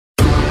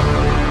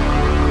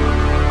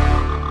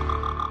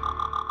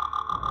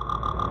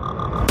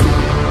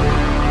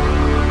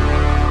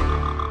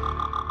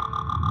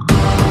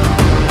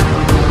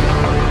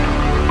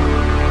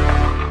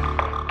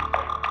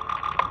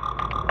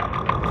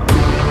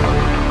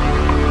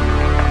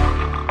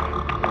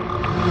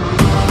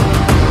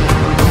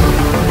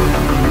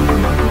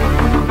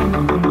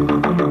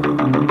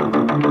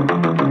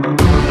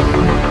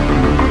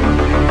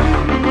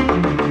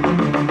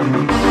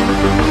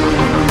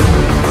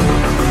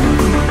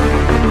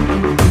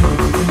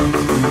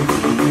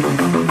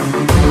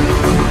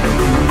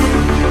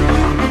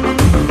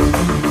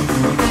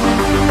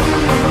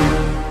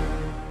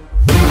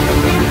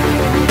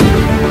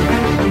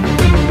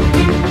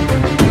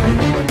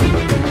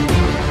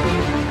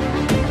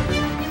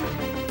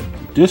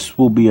This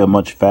will be a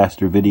much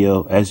faster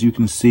video. As you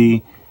can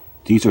see,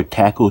 these are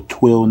tackle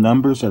twill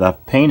numbers that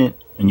I've painted,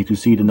 and you can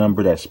see the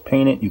number that's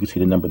painted, you can see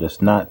the number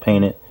that's not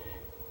painted.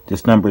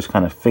 This number is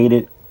kind of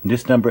faded.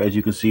 This number, as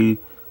you can see,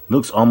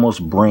 looks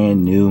almost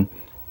brand new.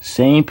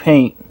 Same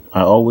paint.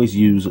 I always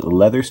use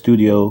Leather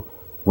Studio.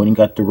 When you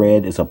got the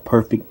red, it's a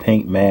perfect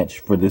paint match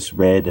for this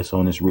red that's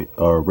on this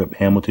Rip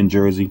Hamilton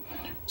jersey.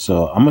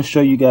 So I'm going to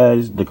show you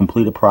guys the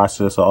completed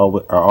process. I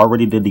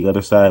already did the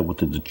other side with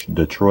the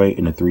Detroit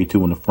and the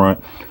 3-2 in the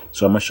front.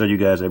 So I'm going to show you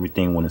guys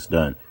everything when it's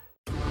done.